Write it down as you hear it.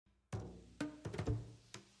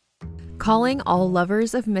calling all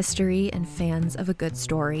lovers of mystery and fans of a good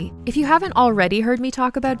story. If you haven't already heard me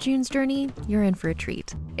talk about June's Journey, you're in for a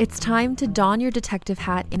treat. It's time to don your detective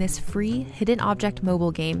hat in this free hidden object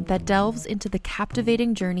mobile game that delves into the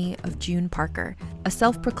captivating journey of June Parker, a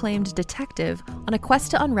self-proclaimed detective on a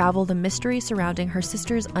quest to unravel the mystery surrounding her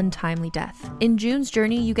sister's untimely death. In June's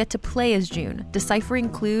Journey, you get to play as June, deciphering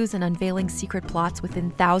clues and unveiling secret plots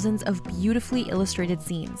within thousands of beautifully illustrated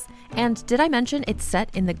scenes. And did I mention it's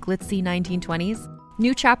set in the glitzy 1920s?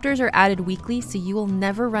 New chapters are added weekly, so you will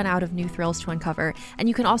never run out of new thrills to uncover, and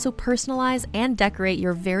you can also personalize and decorate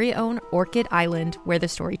your very own Orchid Island where the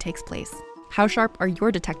story takes place. How sharp are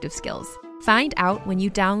your detective skills? Find out when you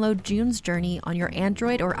download June's Journey on your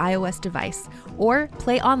Android or iOS device, or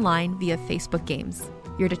play online via Facebook Games.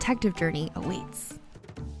 Your detective journey awaits.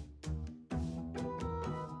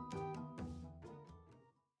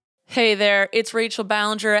 Hey there, it's Rachel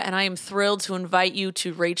Ballinger, and I am thrilled to invite you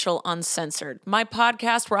to Rachel Uncensored, my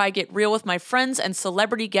podcast where I get real with my friends and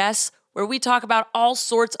celebrity guests, where we talk about all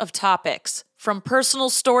sorts of topics. From personal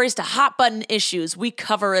stories to hot-button issues, we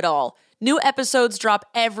cover it all. New episodes drop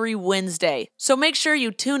every Wednesday, so make sure you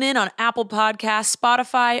tune in on Apple Podcasts,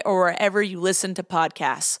 Spotify, or wherever you listen to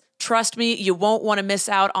podcasts. Trust me, you won't want to miss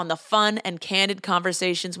out on the fun and candid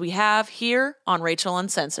conversations we have here on Rachel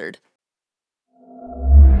Uncensored.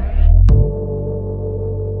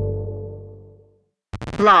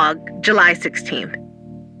 Vlog, July 16th.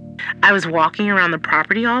 I was walking around the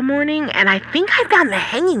property all morning, and I think I found the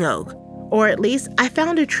hanging oak. Or at least, I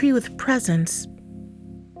found a tree with presents.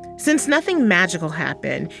 Since nothing magical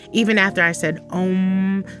happened, even after I said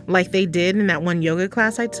Om, like they did in that one yoga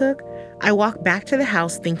class I took, I walked back to the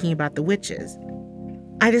house thinking about the witches.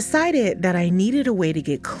 I decided that I needed a way to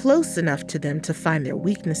get close enough to them to find their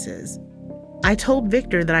weaknesses. I told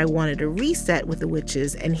Victor that I wanted a reset with the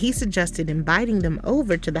witches, and he suggested inviting them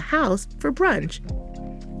over to the house for brunch.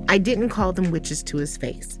 I didn't call them witches to his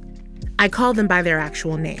face. I called them by their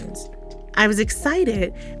actual names. I was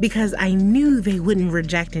excited because I knew they wouldn't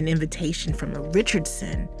reject an invitation from a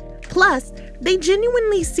Richardson. Plus, they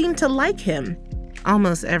genuinely seemed to like him.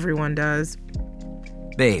 Almost everyone does.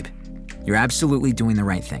 Babe, you're absolutely doing the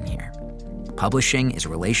right thing here. Publishing is a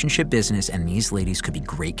relationship business, and these ladies could be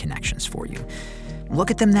great connections for you.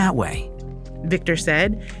 Look at them that way. Victor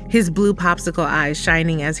said, his blue popsicle eyes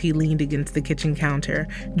shining as he leaned against the kitchen counter,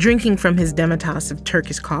 drinking from his demitasse of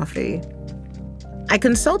Turkish coffee. I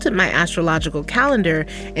consulted my astrological calendar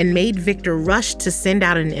and made Victor rush to send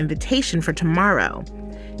out an invitation for tomorrow.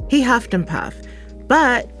 He huffed and puffed.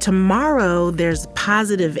 But tomorrow, there's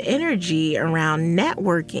positive energy around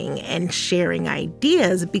networking and sharing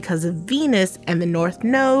ideas because of Venus and the North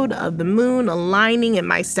Node of the moon aligning in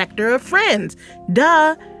my sector of friends.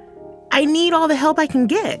 Duh! I need all the help I can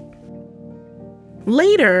get.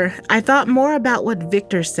 Later, I thought more about what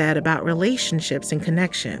Victor said about relationships and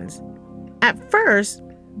connections. At first,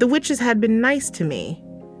 the witches had been nice to me.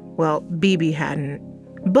 Well, BB hadn't.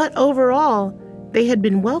 But overall, they had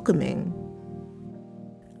been welcoming.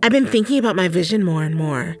 I've been thinking about my vision more and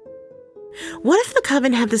more. What if the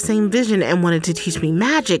Coven had the same vision and wanted to teach me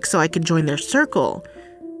magic so I could join their circle?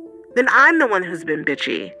 Then I'm the one who's been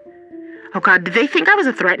bitchy. Oh God, do they think I was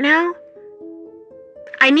a threat now?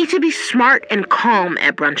 I need to be smart and calm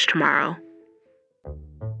at brunch tomorrow.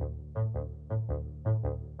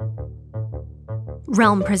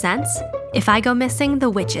 Realm presents If I Go Missing, the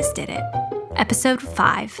Witches Did It. Episode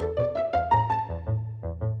 5.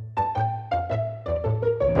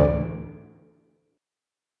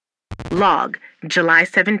 Log, July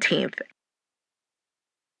 17th.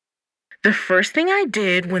 The first thing I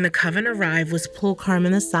did when the Coven arrived was pull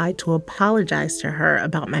Carmen aside to apologize to her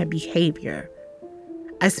about my behavior.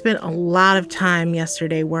 I spent a lot of time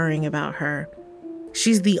yesterday worrying about her.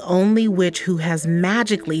 She's the only witch who has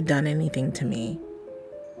magically done anything to me.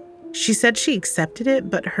 She said she accepted it,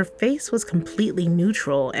 but her face was completely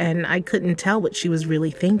neutral, and I couldn't tell what she was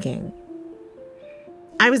really thinking.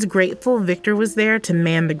 I was grateful Victor was there to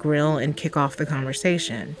man the grill and kick off the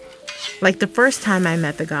conversation. Like the first time I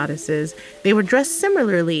met the goddesses, they were dressed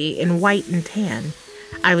similarly in white and tan.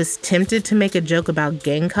 I was tempted to make a joke about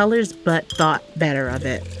gang colors, but thought better of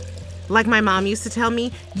it. Like my mom used to tell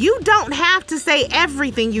me, you don't have to say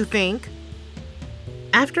everything you think.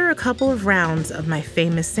 After a couple of rounds of my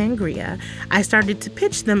famous sangria, I started to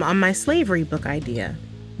pitch them on my slavery book idea.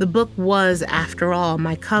 The book was, after all,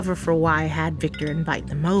 my cover for why I had Victor invite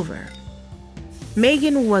them over.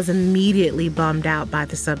 Megan was immediately bummed out by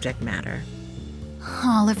the subject matter.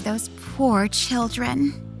 All of those poor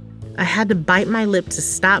children. I had to bite my lip to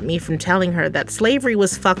stop me from telling her that slavery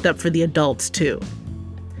was fucked up for the adults, too.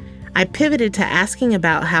 I pivoted to asking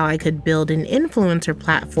about how I could build an influencer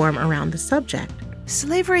platform around the subject.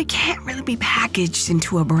 Slavery can't really be packaged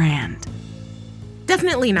into a brand.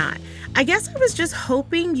 Definitely not. I guess I was just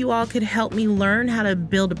hoping you all could help me learn how to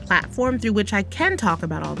build a platform through which I can talk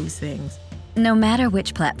about all these things. No matter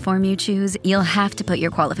which platform you choose, you'll have to put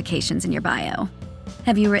your qualifications in your bio.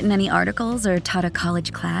 Have you written any articles or taught a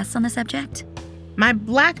college class on the subject? My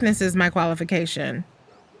blackness is my qualification.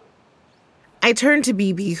 I turned to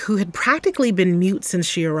BB, who had practically been mute since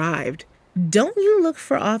she arrived. Don't you look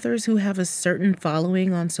for authors who have a certain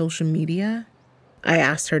following on social media? I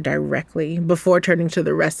asked her directly before turning to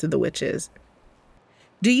the rest of the witches.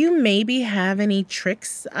 Do you maybe have any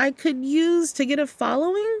tricks I could use to get a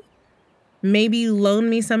following? Maybe loan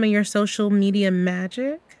me some of your social media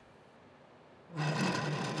magic?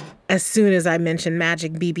 As soon as I mentioned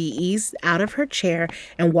magic, BB eased out of her chair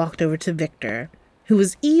and walked over to Victor, who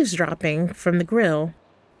was eavesdropping from the grill.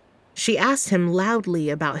 She asked him loudly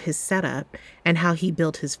about his setup and how he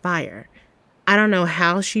built his fire. I don't know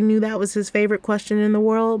how she knew that was his favorite question in the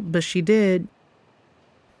world, but she did.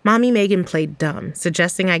 Mommy Megan played dumb,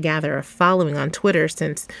 suggesting I gather a following on Twitter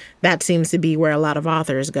since that seems to be where a lot of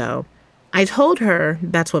authors go. I told her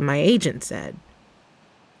that's what my agent said.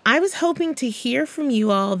 I was hoping to hear from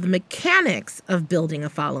you all the mechanics of building a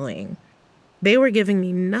following. They were giving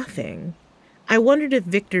me nothing. I wondered if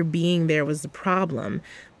Victor being there was the problem,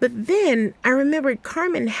 but then I remembered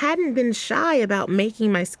Carmen hadn't been shy about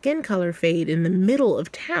making my skin color fade in the middle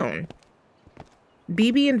of town.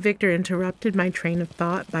 BB and Victor interrupted my train of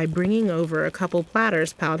thought by bringing over a couple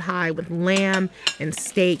platters piled high with lamb and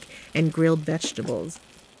steak and grilled vegetables.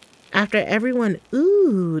 After everyone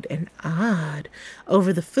oohed and ahed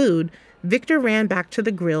over the food, Victor ran back to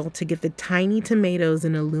the grill to get the tiny tomatoes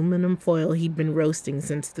in aluminum foil he'd been roasting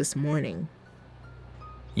since this morning.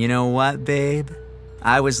 You know what, babe?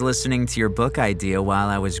 I was listening to your book idea while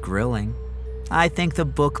I was grilling. I think the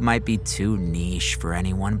book might be too niche for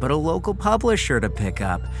anyone but a local publisher to pick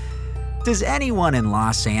up. Does anyone in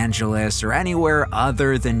Los Angeles or anywhere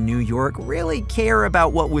other than New York really care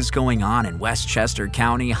about what was going on in Westchester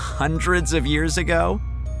County hundreds of years ago?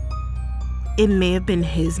 It may have been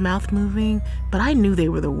his mouth moving, but I knew they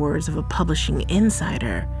were the words of a publishing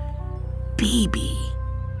insider. BB.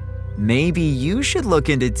 Maybe you should look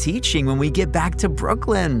into teaching when we get back to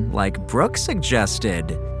Brooklyn, like Brooke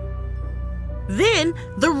suggested. Then,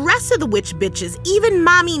 the rest of the witch bitches, even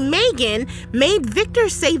Mommy Megan, made Victor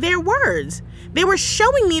say their words. They were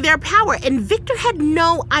showing me their power, and Victor had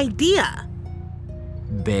no idea.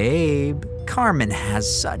 Babe, Carmen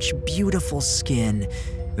has such beautiful skin.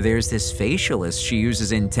 There's this facialist she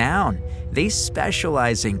uses in town. They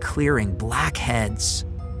specialize in clearing blackheads.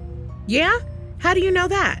 Yeah? How do you know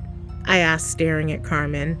that? I asked, staring at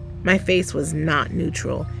Carmen. My face was not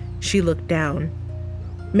neutral. She looked down.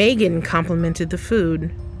 Megan complimented the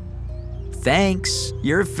food. Thanks.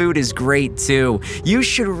 Your food is great too. You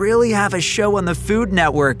should really have a show on the Food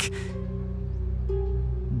Network.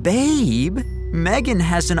 Babe, Megan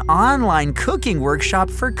has an online cooking workshop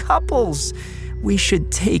for couples. We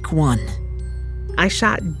should take one. I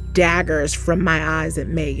shot daggers from my eyes at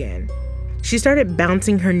Megan. She started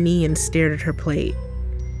bouncing her knee and stared at her plate.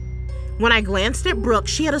 When I glanced at Brooke,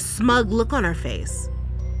 she had a smug look on her face.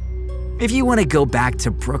 If you want to go back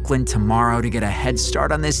to Brooklyn tomorrow to get a head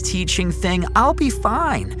start on this teaching thing, I'll be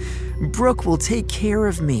fine. Brooke will take care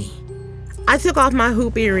of me. I took off my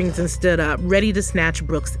hoop earrings and stood up, ready to snatch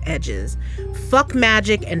Brooke's edges. Fuck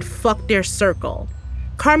magic and fuck their circle.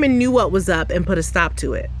 Carmen knew what was up and put a stop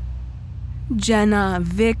to it. Jenna,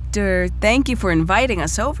 Victor, thank you for inviting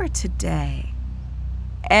us over today.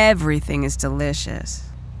 Everything is delicious.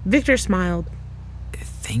 Victor smiled.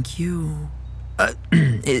 Thank you.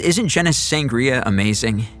 Isn't Jenna's sangria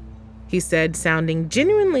amazing? He said, sounding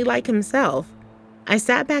genuinely like himself. I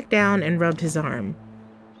sat back down and rubbed his arm.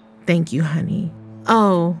 Thank you, honey.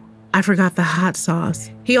 Oh, I forgot the hot sauce.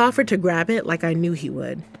 He offered to grab it like I knew he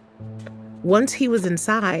would. Once he was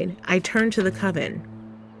inside, I turned to the coven.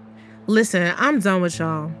 Listen, I'm done with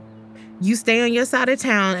y'all. You stay on your side of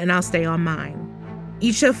town and I'll stay on mine.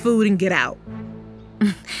 Eat your food and get out.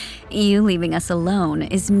 You leaving us alone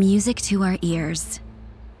is music to our ears.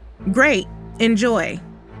 Great. Enjoy.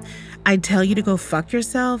 I'd tell you to go fuck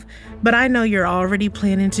yourself, but I know you're already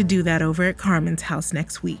planning to do that over at Carmen's house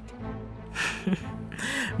next week.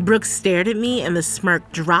 Brooke stared at me and the smirk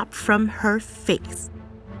dropped from her face.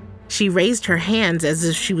 She raised her hands as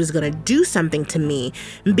if she was going to do something to me.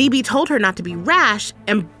 BB told her not to be rash,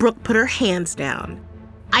 and Brooke put her hands down.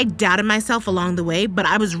 I doubted myself along the way, but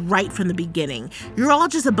I was right from the beginning. You're all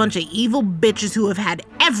just a bunch of evil bitches who have had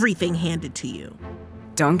everything handed to you.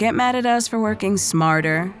 Don't get mad at us for working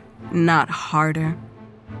smarter, not harder.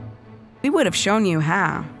 We would have shown you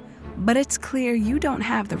how, but it's clear you don't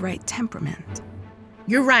have the right temperament.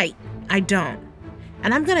 You're right, I don't.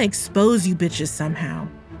 And I'm gonna expose you bitches somehow.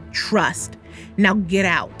 Trust. Now get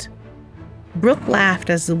out. Brooke laughed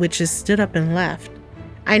as the witches stood up and left.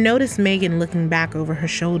 I noticed Megan looking back over her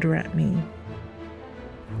shoulder at me.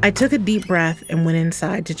 I took a deep breath and went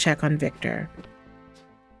inside to check on Victor.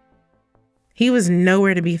 He was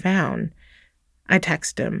nowhere to be found. I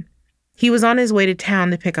texted him. He was on his way to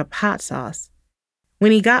town to pick up hot sauce.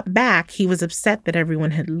 When he got back, he was upset that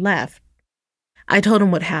everyone had left. I told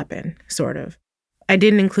him what happened, sort of. I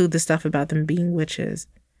didn't include the stuff about them being witches.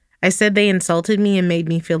 I said they insulted me and made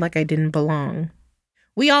me feel like I didn't belong.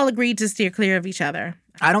 We all agreed to steer clear of each other.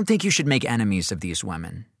 I don't think you should make enemies of these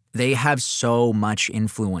women. They have so much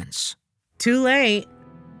influence. Too late.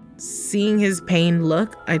 Seeing his pained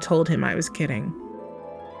look, I told him I was kidding.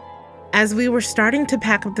 As we were starting to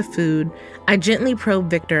pack up the food, I gently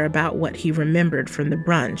probed Victor about what he remembered from the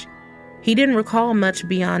brunch. He didn't recall much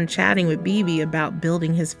beyond chatting with BB about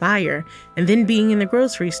building his fire and then being in the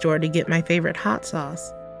grocery store to get my favorite hot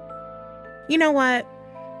sauce. You know what?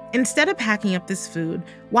 Instead of packing up this food,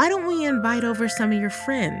 why don't we invite over some of your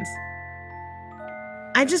friends?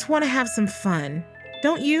 I just want to have some fun.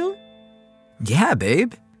 Don't you? Yeah,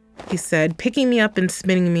 babe. He said, picking me up and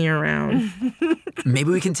spinning me around.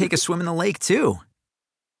 Maybe we can take a swim in the lake, too.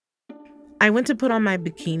 I went to put on my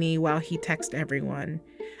bikini while he texted everyone.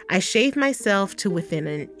 I shaved myself to within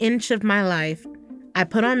an inch of my life. I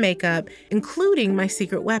put on makeup, including my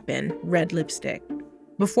secret weapon, red lipstick.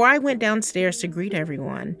 Before I went downstairs to greet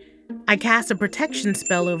everyone, I cast a protection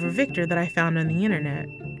spell over Victor that I found on the internet.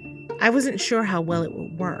 I wasn't sure how well it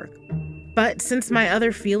would work. But since my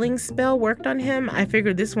other feelings spell worked on him, I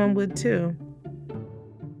figured this one would too.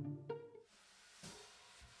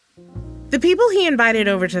 The people he invited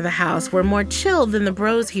over to the house were more chilled than the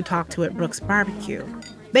bros he talked to at Brooke's barbecue.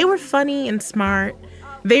 They were funny and smart.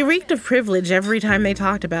 They reeked of privilege every time they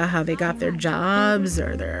talked about how they got their jobs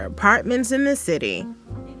or their apartments in the city.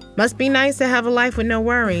 Must be nice to have a life with no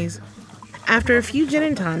worries. After a few gin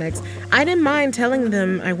and tonics, I didn't mind telling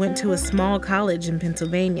them I went to a small college in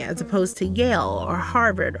Pennsylvania as opposed to Yale or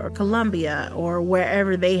Harvard or Columbia or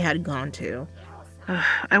wherever they had gone to.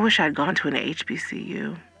 I wish I'd gone to an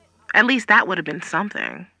HBCU. At least that would have been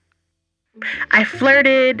something. I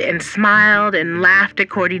flirted and smiled and laughed at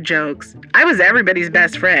corny jokes. I was everybody's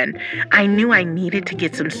best friend. I knew I needed to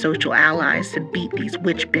get some social allies to beat these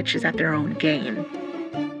witch bitches at their own game.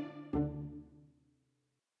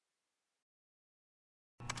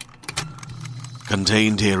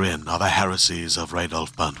 Contained herein are the heresies of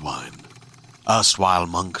Radolf Burntwine, erstwhile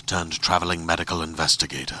monk turned traveling medical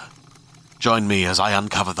investigator. Join me as I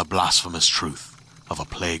uncover the blasphemous truth of a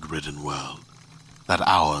plague-ridden world, that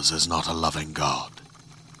ours is not a loving God,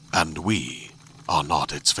 and we are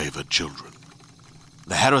not its favored children.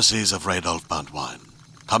 The heresies of Radolf Burntwine,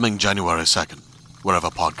 coming January 2nd, wherever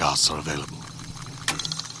podcasts are available.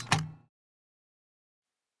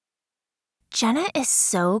 Jenna is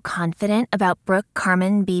so confident about Brooke,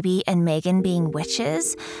 Carmen, BB, and Megan being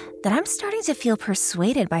witches that I'm starting to feel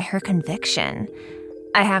persuaded by her conviction.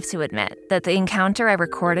 I have to admit that the encounter I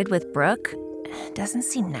recorded with Brooke doesn't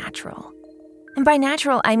seem natural. And by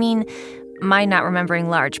natural, I mean my not remembering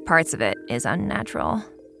large parts of it is unnatural.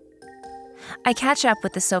 I catch up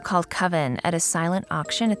with the so-called coven at a silent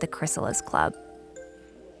auction at the Chrysalis Club.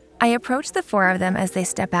 I approach the four of them as they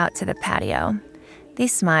step out to the patio. They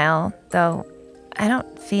smile, though I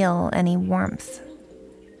don't feel any warmth.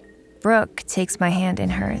 Brooke takes my hand in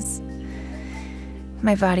hers.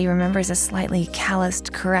 My body remembers a slightly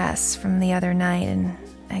calloused caress from the other night, and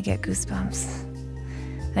I get goosebumps.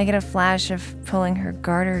 I get a flash of pulling her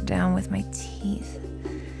garter down with my teeth.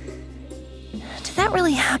 Did that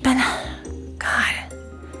really happen? God.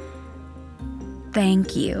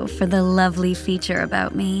 Thank you for the lovely feature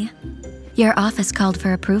about me. Your office called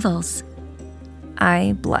for approvals.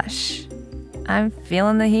 I blush. I'm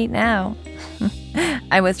feeling the heat now.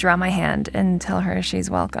 I withdraw my hand and tell her she's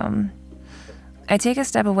welcome. I take a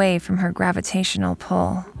step away from her gravitational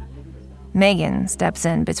pull. Megan steps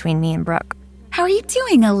in between me and Brooke. How are you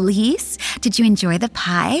doing, Elise? Did you enjoy the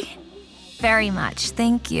pie? Very much,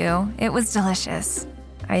 thank you. It was delicious,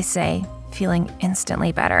 I say, feeling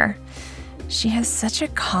instantly better. She has such a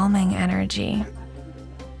calming energy.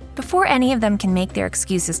 Before any of them can make their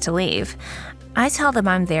excuses to leave, I tell them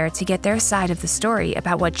I'm there to get their side of the story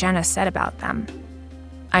about what Jenna said about them.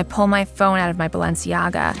 I pull my phone out of my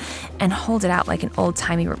Balenciaga and hold it out like an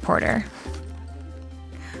old-timey reporter.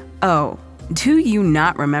 Oh, Do you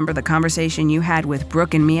not remember the conversation you had with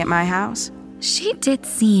Brooke and me at my house? She did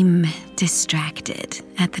seem distracted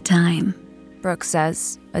at the time. Brooke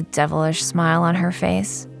says, a devilish smile on her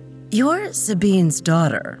face. You're Sabine's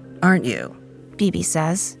daughter, aren't you? Bibi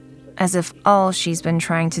says, as if all she's been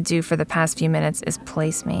trying to do for the past few minutes is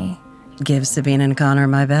place me. Give Sabine and Connor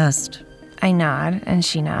my best. I nod, and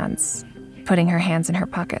she nods, putting her hands in her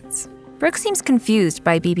pockets. Brooke seems confused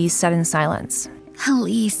by Bibi's sudden silence.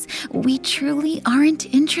 Elise, we truly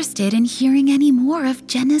aren't interested in hearing any more of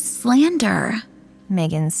Jenna's slander.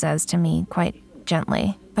 Megan says to me quite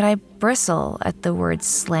gently, but I bristle at the word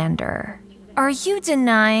slander. Are you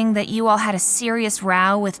denying that you all had a serious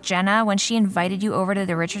row with Jenna when she invited you over to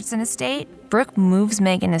the Richardson estate? Brooke moves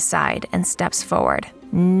Megan aside and steps forward.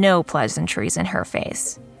 No pleasantries in her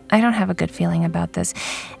face. I don't have a good feeling about this.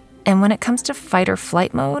 And when it comes to fight or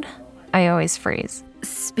flight mode, I always freeze.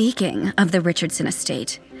 Speaking of the Richardson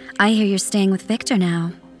estate, I hear you're staying with Victor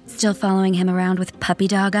now. Still following him around with puppy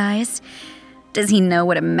dog eyes? Does he know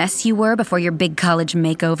what a mess you were before your big college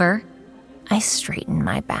makeover? I straighten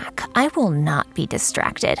my back. I will not be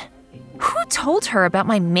distracted. Who told her about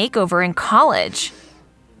my makeover in college?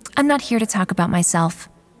 I'm not here to talk about myself.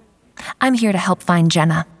 I'm here to help find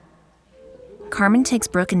Jenna. Carmen takes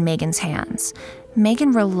Brooke and Megan's hands.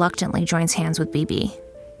 Megan reluctantly joins hands with Bibi.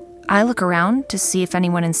 I look around to see if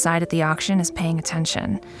anyone inside at the auction is paying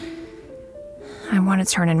attention. I want to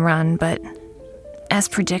turn and run, but as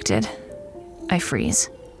predicted, I freeze.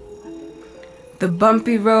 The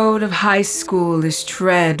bumpy road of high school is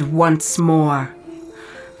tread once more.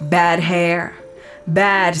 Bad hair,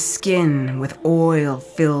 bad skin with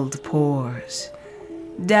oil-filled pores.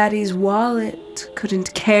 Daddy's wallet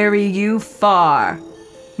couldn't carry you far.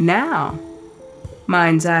 Now,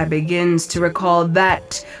 mind's eye begins to recall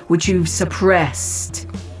that which you've suppressed.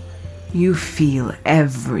 You feel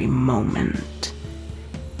every moment.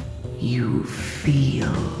 You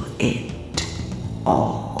feel it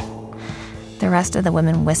all. The rest of the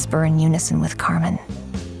women whisper in unison with Carmen.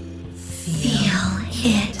 Feel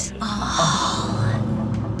it all.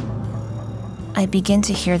 I begin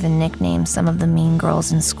to hear the nicknames some of the mean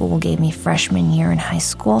girls in school gave me freshman year in high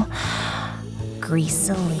school.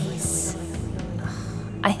 Greaselise.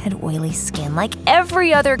 I had oily skin like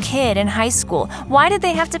every other kid in high school. Why did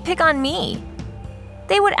they have to pick on me?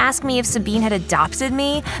 They would ask me if Sabine had adopted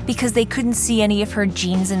me because they couldn't see any of her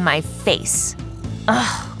genes in my face.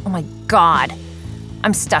 Ugh. Oh my God,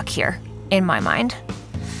 I'm stuck here, in my mind.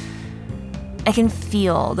 I can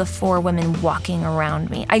feel the four women walking around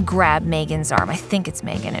me. I grab Megan's arm. I think it's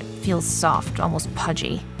Megan. It feels soft, almost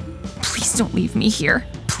pudgy. Please don't leave me here.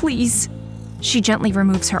 Please. She gently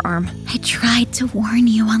removes her arm. I tried to warn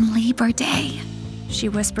you on Labor Day. She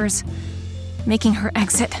whispers, making her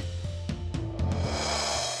exit.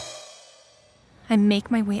 I make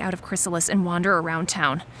my way out of Chrysalis and wander around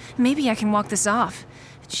town. Maybe I can walk this off.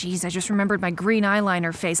 Jeez, I just remembered my green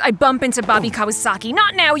eyeliner face. I bump into Bobby Kawasaki.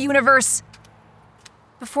 Not now, universe!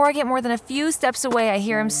 Before I get more than a few steps away, I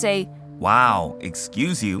hear him say, Wow,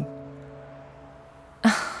 excuse you.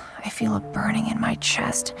 I feel a burning in my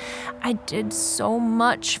chest. I did so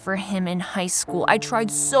much for him in high school. I tried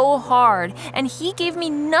so hard, and he gave me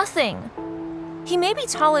nothing. He may be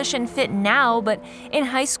tallish and fit now, but in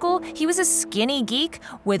high school, he was a skinny geek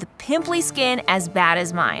with pimply skin as bad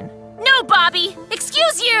as mine. No, Bobby!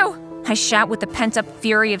 Excuse you! I shout with the pent-up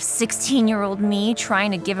fury of 16-year-old me trying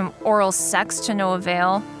to give him oral sex to no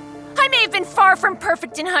avail. I may have been far from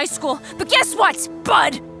perfect in high school, but guess what,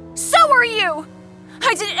 bud? So are you!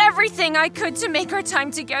 I did everything I could to make our time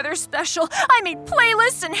together special. I made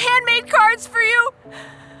playlists and handmade cards for you.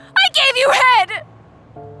 I gave you head!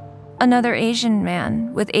 Another Asian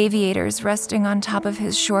man with aviators resting on top of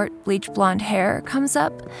his short, bleach blonde hair comes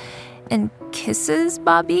up and kisses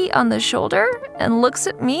Bobby on the shoulder and looks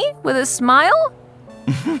at me with a smile.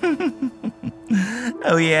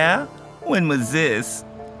 Oh yeah? When was this?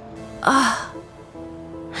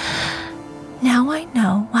 Now I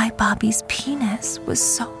know why Bobby's penis was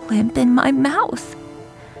so limp in my mouth.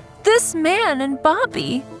 This man and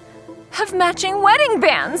Bobby have matching wedding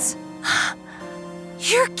bands.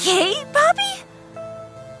 You're gay, Bobby?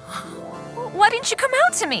 Why didn't you come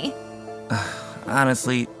out to me?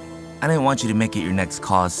 Honestly, I didn't want you to make it your next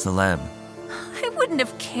cause celeb. I wouldn't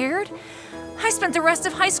have cared. I spent the rest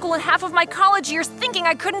of high school and half of my college years thinking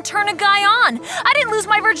I couldn't turn a guy on. I didn't lose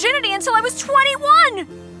my virginity until I was 21.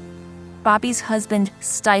 Bobby's husband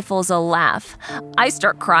stifles a laugh. I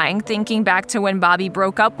start crying, thinking back to when Bobby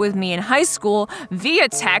broke up with me in high school via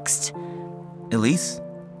text. Elise,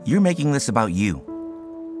 you're making this about you.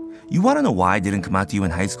 You want to know why I didn't come out to you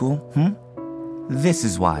in high school? This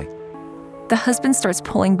is why. The husband starts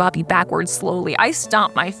pulling Bobby backwards slowly. I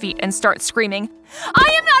stomp my feet and start screaming,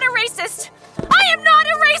 "I am not a racist! I am not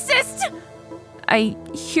a racist!" I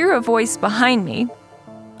hear a voice behind me.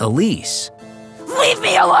 Elise. Leave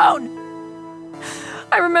me alone!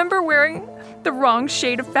 I remember wearing the wrong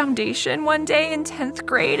shade of foundation one day in 10th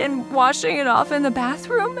grade and washing it off in the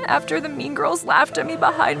bathroom after the mean girls laughed at me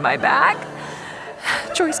behind my back.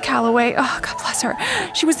 Joyce Calloway, oh, God bless her,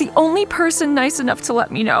 she was the only person nice enough to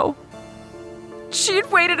let me know. She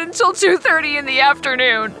had waited until 2:30 in the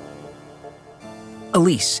afternoon.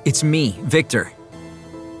 Elise, it's me, Victor.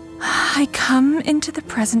 I come into the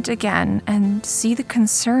present again and see the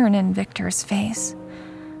concern in Victor's face.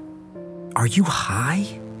 Are you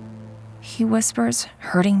high? He whispers,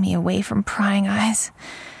 hurting me away from prying eyes.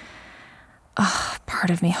 Part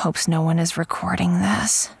of me hopes no one is recording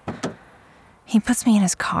this. He puts me in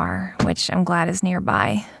his car, which I'm glad is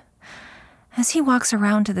nearby. As he walks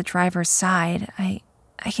around to the driver's side, I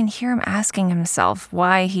can hear him asking himself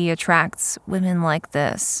why he attracts women like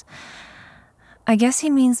this. I guess he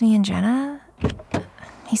means me and Jenna.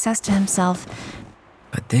 He says to himself,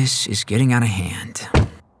 "But this is getting out of hand."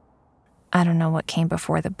 I don't know what came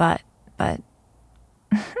before the but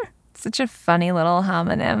such a funny little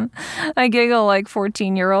homonym. I giggle like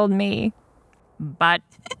 14-year-old me. But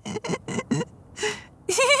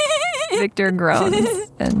Victor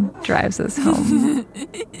groans and drives us home.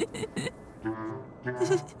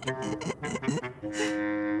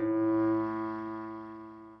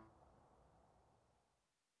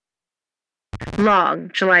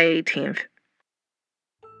 Log, July 18th.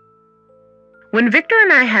 When Victor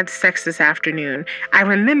and I had sex this afternoon, I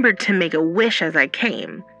remembered to make a wish as I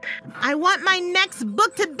came. "I want my next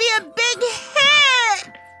book to be a big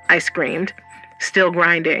hit!" I screamed, still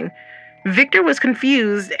grinding. Victor was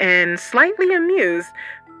confused and slightly amused,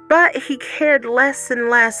 but he cared less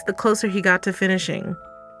and less the closer he got to finishing.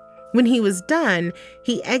 When he was done,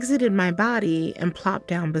 he exited my body and plopped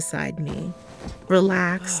down beside me.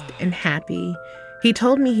 Relaxed and happy, he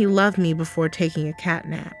told me he loved me before taking a cat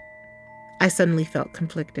nap. I suddenly felt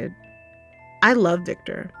conflicted. I loved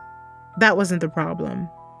Victor. That wasn't the problem.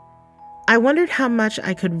 I wondered how much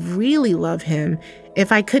I could really love him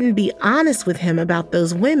if I couldn't be honest with him about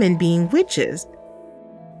those women being witches.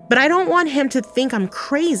 But I don't want him to think I'm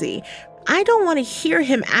crazy. I don't want to hear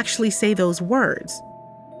him actually say those words.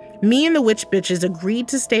 Me and the witch bitches agreed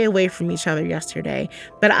to stay away from each other yesterday,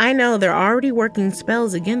 but I know they're already working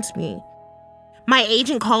spells against me. My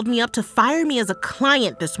agent called me up to fire me as a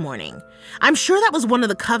client this morning. I'm sure that was one of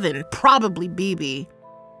the coven, probably BB.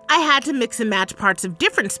 I had to mix and match parts of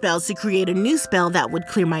different spells to create a new spell that would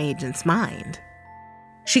clear my agent's mind.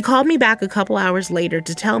 She called me back a couple hours later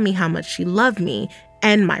to tell me how much she loved me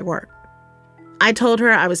and my work. I told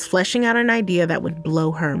her I was fleshing out an idea that would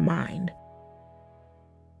blow her mind.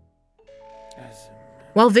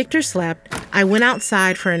 While Victor slept, I went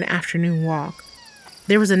outside for an afternoon walk.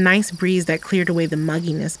 There was a nice breeze that cleared away the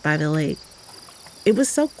mugginess by the lake. It was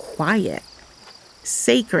so quiet,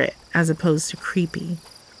 sacred as opposed to creepy.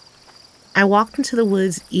 I walked into the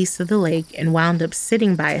woods east of the lake and wound up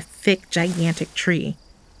sitting by a thick, gigantic tree.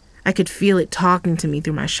 I could feel it talking to me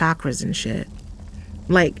through my chakras and shit.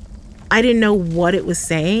 Like, I didn't know what it was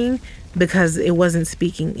saying because it wasn't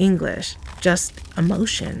speaking English, just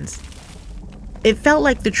emotions. It felt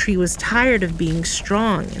like the tree was tired of being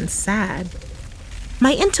strong and sad.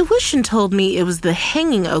 My intuition told me it was the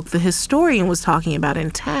hanging oak the historian was talking about in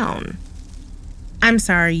town. "I'm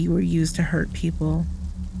sorry you were used to hurt people.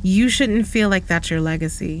 You shouldn't feel like that's your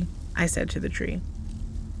legacy," I said to the tree.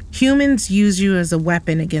 "Humans use you as a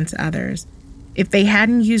weapon against others. If they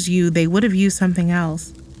hadn't used you, they would have used something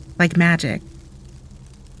else, like magic."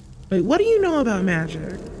 Wait, what do you know about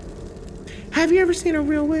magic? Have you ever seen a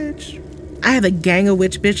real witch? I have a gang of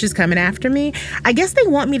witch bitches coming after me. I guess they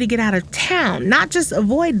want me to get out of town, not just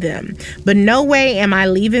avoid them. But no way am I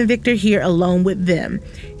leaving Victor here alone with them.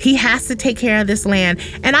 He has to take care of this land,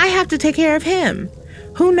 and I have to take care of him.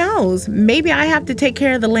 Who knows? Maybe I have to take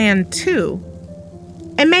care of the land too.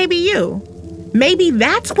 And maybe you. Maybe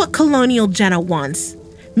that's what Colonial Jenna wants.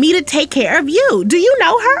 Me to take care of you. Do you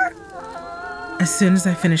know her? As soon as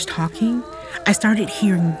I finished talking, I started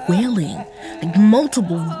hearing wailing, like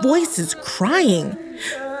multiple voices crying.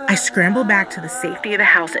 I scrambled back to the safety of the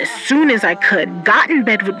house as soon as I could, got in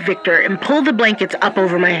bed with Victor, and pulled the blankets up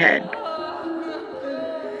over my head.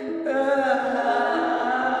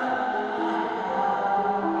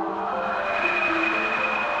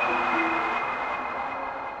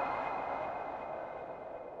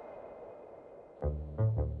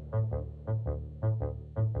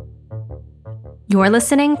 You're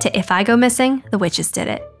listening to If I Go Missing, The Witches Did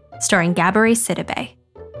It. starring Gabourey Sidibe.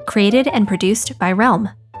 Created and produced by Realm,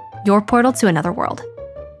 your portal to another world.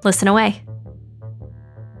 Listen away.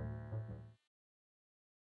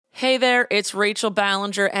 Hey there, it's Rachel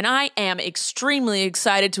Ballinger, and I am extremely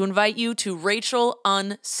excited to invite you to Rachel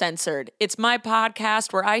Uncensored. It's my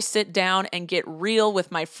podcast where I sit down and get real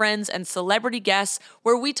with my friends and celebrity guests,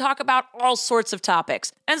 where we talk about all sorts of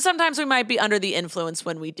topics. And sometimes we might be under the influence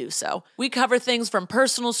when we do so. We cover things from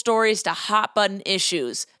personal stories to hot button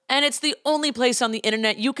issues. And it's the only place on the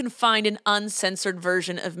internet you can find an uncensored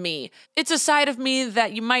version of me. It's a side of me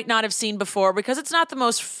that you might not have seen before because it's not the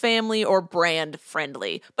most family or brand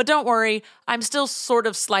friendly. But don't worry, I'm still sort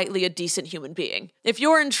of slightly a decent human being. If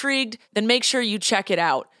you're intrigued, then make sure you check it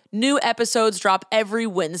out. New episodes drop every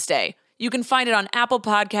Wednesday. You can find it on Apple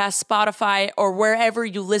Podcasts, Spotify, or wherever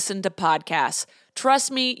you listen to podcasts.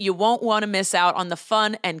 Trust me, you won't want to miss out on the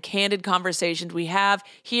fun and candid conversations we have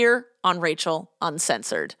here on Rachel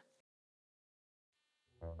Uncensored.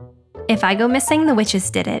 If I Go Missing, The Witches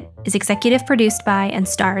Did It is executive produced by and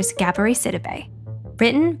stars Gabourey Sidibe.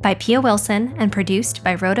 Written by Pia Wilson and produced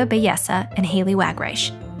by Rhoda Bayessa and Haley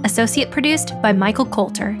Wagreich. Associate produced by Michael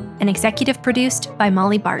Coulter and executive produced by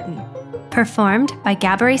Molly Barton. Performed by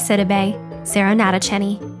Gabourey Sidibe, Sarah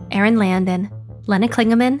Natacheni, Aaron Landon, Lena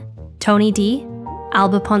Klingeman, Tony D.,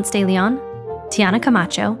 Alba Ponce de Leon, Tiana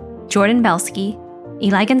Camacho, Jordan Belsky,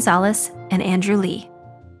 Eli Gonzalez, and Andrew Lee.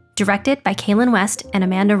 Directed by Kaylin West and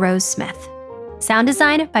Amanda Rose Smith. Sound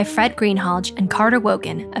design by Fred Greenhalgh and Carter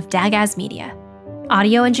Wogan of Dagaz Media.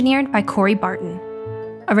 Audio engineered by Corey Barton.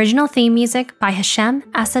 Original theme music by Hashem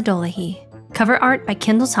Asadolahi. Cover art by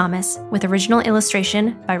Kendall Thomas with original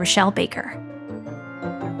illustration by Rochelle Baker.